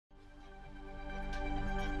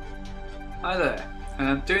Hi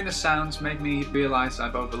there. Doing the sounds made me realise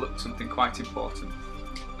I've overlooked something quite important,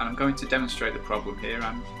 and I'm going to demonstrate the problem here.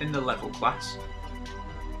 I'm in the level class,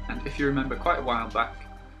 and if you remember quite a while back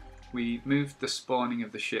we moved the spawning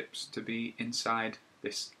of the ships to be inside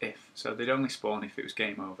this if, so they'd only spawn if it was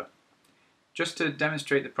game over. Just to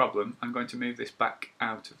demonstrate the problem, I'm going to move this back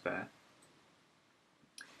out of there.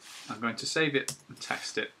 I'm going to save it and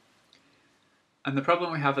test it. And the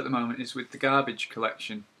problem we have at the moment is with the garbage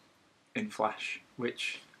collection in Flash,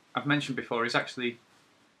 which I've mentioned before is actually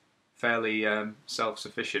fairly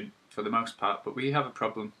self-sufficient for the most part, but we have a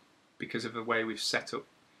problem because of the way we've set up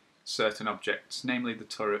certain objects, namely the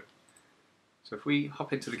turret. So if we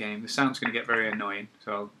hop into the game, the sound's going to get very annoying,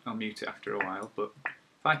 so I'll mute it after a while, but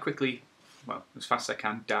if I quickly, well, as fast as I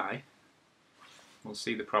can, die, we'll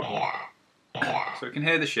see the problem. So we can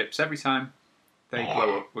hear the ships. Every time they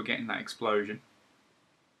blow up, we're getting that explosion.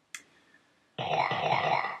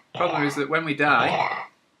 Problem is that when we die,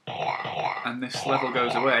 and this level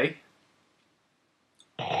goes away,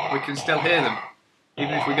 we can still hear them.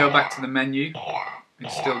 Even if we go back to the menu,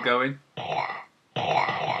 it's still going.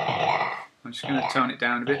 I'm just going to tone it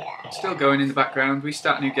down a bit. It's still going in the background. We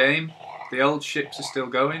start a new game, the old ships are still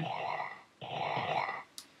going.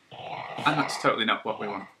 And that's totally not what we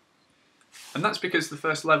want. And that's because the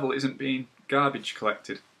first level isn't being garbage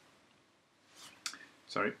collected.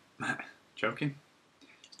 Sorry, joking.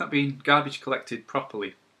 It's not being garbage collected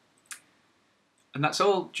properly. And that's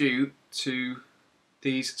all due to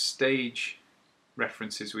these stage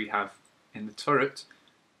references we have in the turret,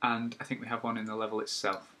 and I think we have one in the level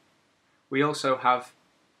itself. We also have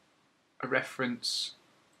a reference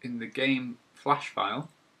in the game flash file.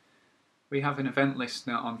 We have an event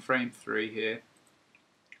listener on frame 3 here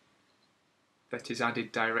that is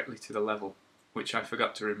added directly to the level, which I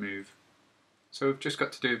forgot to remove. So we've just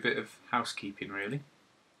got to do a bit of housekeeping really.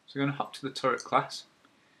 So we're going to hop to the turret class,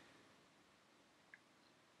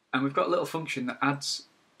 and we've got a little function that adds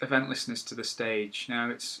event listeners to the stage. Now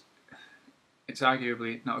it's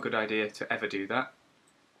arguably not a good idea to ever do that.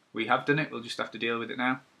 We have done it, we'll just have to deal with it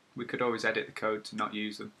now. We could always edit the code to not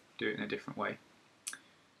use them, do it in a different way.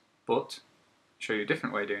 But, show you a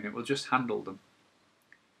different way of doing it, we'll just handle them.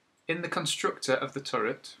 In the constructor of the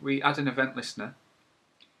turret, we add an event listener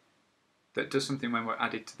that does something when we're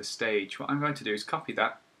added to the stage. What I'm going to do is copy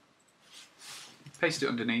that, paste it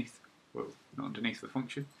underneath, well, not underneath the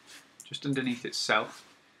function, just underneath itself,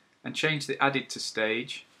 and change the added to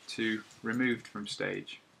stage to removed from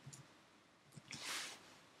stage.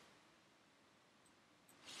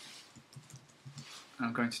 And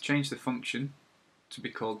I'm going to change the function to be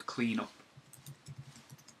called cleanup.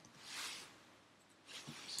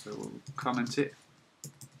 So we'll comment it,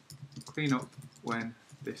 cleanup when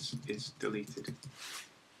this is deleted.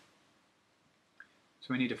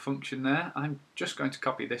 So we need a function there. I'm just going to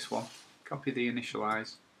copy this one, copy the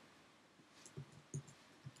initialize,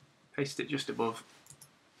 paste it just above,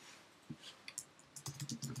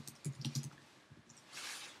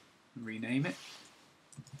 and rename it.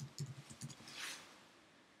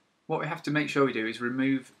 What we have to make sure we do is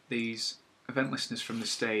remove these event listeners from the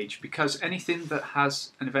stage, because anything that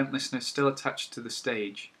has an event listener still attached to the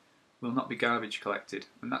stage will not be garbage collected,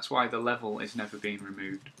 and that's why the level is never being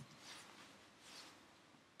removed.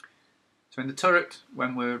 So in the turret,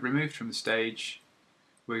 when we're removed from the stage,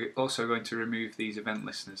 we're also going to remove these event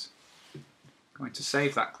listeners. I'm going to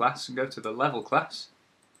save that class and go to the level class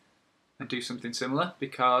and do something similar,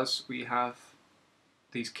 because we have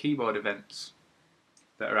these keyboard events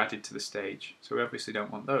that are added to the stage, so we obviously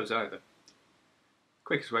don't want those either.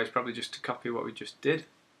 Quickest way is probably just to copy what we just did.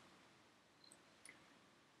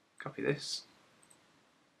 Copy this,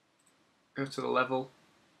 go to the level,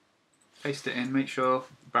 paste it in, make sure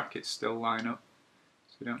brackets still line up,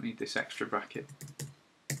 so we don't need this extra bracket.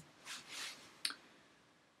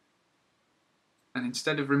 And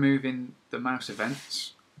instead of removing the mouse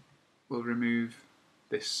events, we'll remove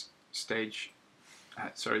this stage,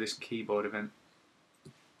 this keyboard event.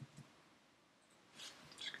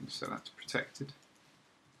 Just going to set that to protected.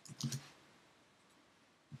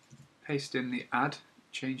 Paste in the add,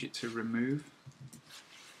 change it to remove.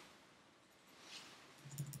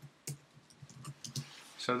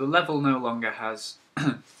 So the level no longer has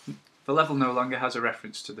a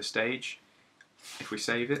reference to the stage if we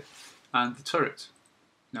save it, and the turret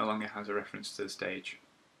no longer has a reference to the stage.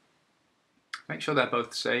 Make sure they're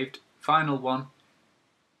both saved. Final one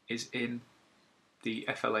is in the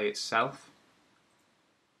FLA itself.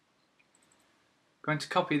 I'm going to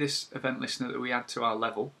copy this event listener that we add to our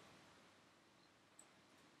level,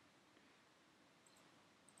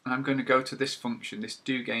 and I'm going to go to this function, this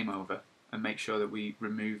do game over, and make sure that we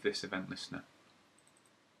remove this event listener.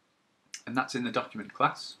 And that's in the document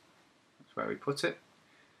class. That's where we put it.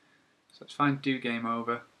 So let's find do game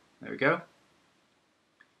over. There we go.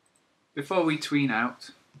 Before we tween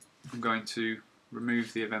out, I'm going to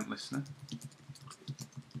remove the event listener.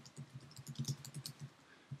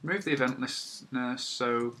 Remove the event listener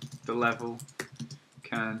so the level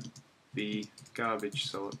can be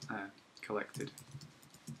garbage collected.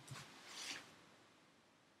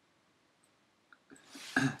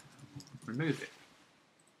 Remove it.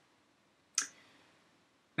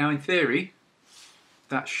 Now in theory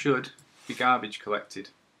that should be garbage collected,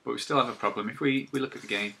 but we still have a problem. If we look at the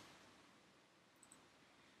game,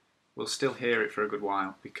 we'll still hear it for a good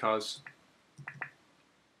while because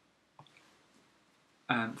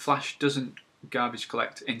Flash doesn't garbage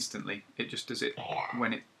collect instantly, it just does it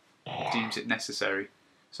when it deems it necessary.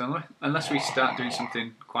 So unless we start doing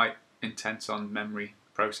something quite intense on memory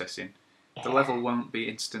processing, the level won't be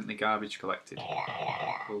instantly garbage collected.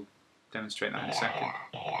 We'll demonstrate that in a second.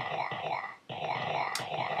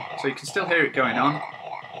 So you can still hear it going on.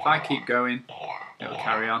 If I keep going, it'll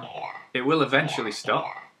carry on. It will eventually stop,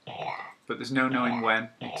 but there's no knowing when.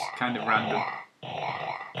 It's kind of random. You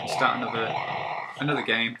can start another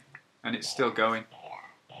game and it's still going.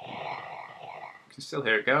 You can still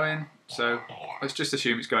hear it going, so let's just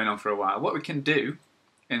assume it's going on for a while. What we can do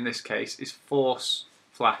in this case is force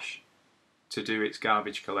Flash to do its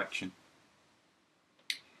garbage collection.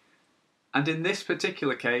 And in this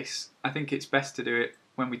particular case, I think it's best to do it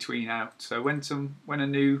when we tween out. So we could do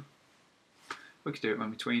it when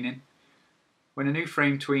we tween in. When a new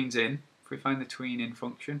frame tweens in, if we find the tween in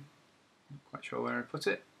function, I'm not quite sure where I put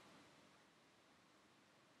it.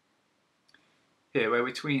 Here, where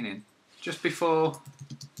we tween in. Just before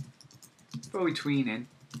we tween in,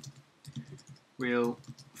 we'll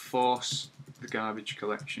force the garbage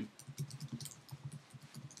collection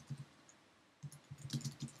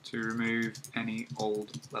to remove any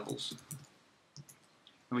old levels.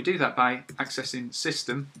 And we do that by accessing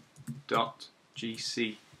system.gc.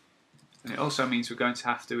 And it also means we're going to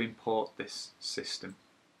have to import this system.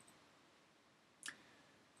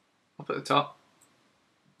 Up at the top,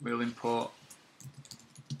 we'll import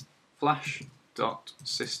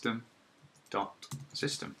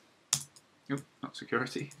flash.system.system. Nope, not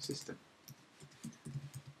security, system.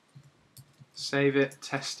 Save it,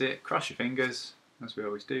 test it, cross your fingers, as we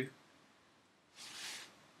always do.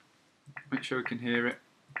 Make sure we can hear it.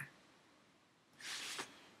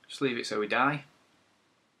 Just leave it so we die.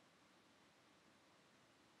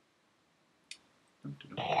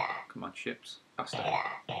 Come on, ships, faster.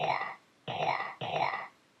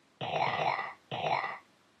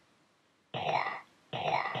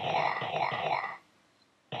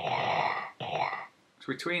 So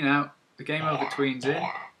we tween out, the game over tweens in.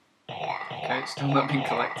 Okay, it's still not been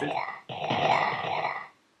collected.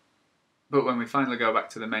 But when we finally go back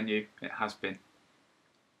to the menu, it has been.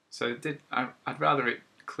 So I'd rather it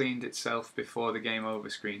cleaned itself before the game over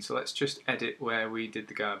screen. So let's just edit where we did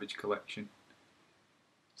the garbage collection.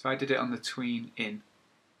 So I did it on the tween in.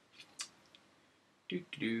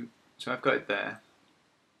 So I've got it there.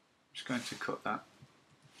 I'm just going to cut that.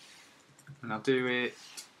 And I'll do it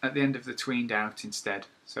at the end of the tweened out instead.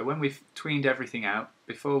 So when we've tweened everything out,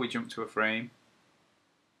 before we jump to a frame,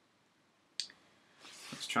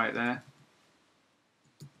 let's try it there.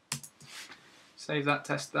 Save that,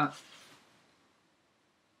 test that.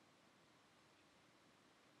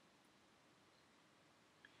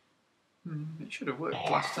 It should have worked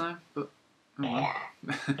last time, but oh well.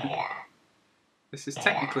 This is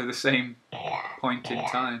technically the same point in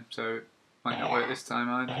time, so it might not work this time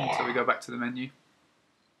either until we go back to the menu.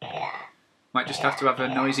 Might just have to have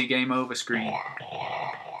a noisy game over screen.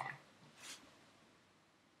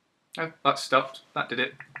 Oh, that stopped. That did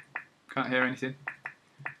it. Can't hear anything.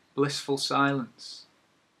 Blissful silence.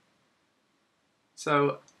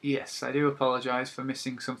 So, yes, I do apologise for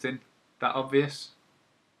missing something that obvious.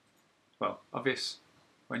 Well, obvious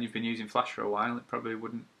when you've been using Flash for a while, it probably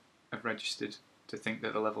wouldn't have registered to think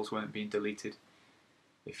that the levels weren't being deleted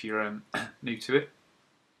if you're new to it.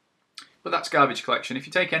 But that's garbage collection. If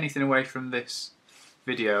you take anything away from this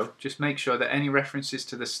video, just make sure that any references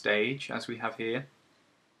to the stage, as we have here,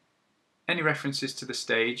 any references to the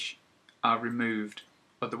stage are removed,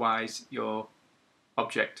 otherwise your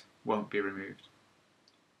object won't be removed.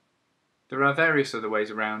 There are various other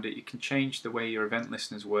ways around it. You can change the way your event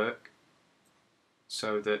listeners work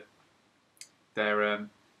so that they're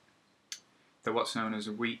what's known as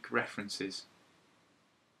weak references.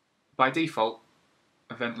 By default,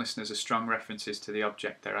 event listeners are strong references to the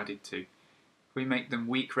object they're added to. If we make them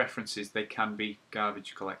weak references, they can be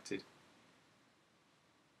garbage collected.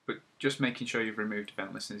 just making sure you've removed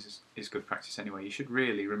event listeners is good practice anyway. You should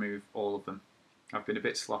really remove all of them. I've been a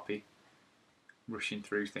bit sloppy rushing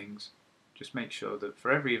through things. Just make sure that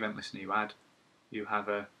for every event listener you add, you have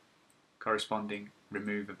a corresponding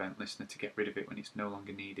remove event listener to get rid of it when it's no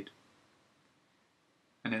longer needed.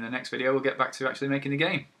 And in the next video we'll get back to actually making the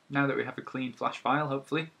game, now that we have a clean Flash file,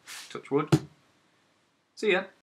 hopefully. Touch wood. See ya!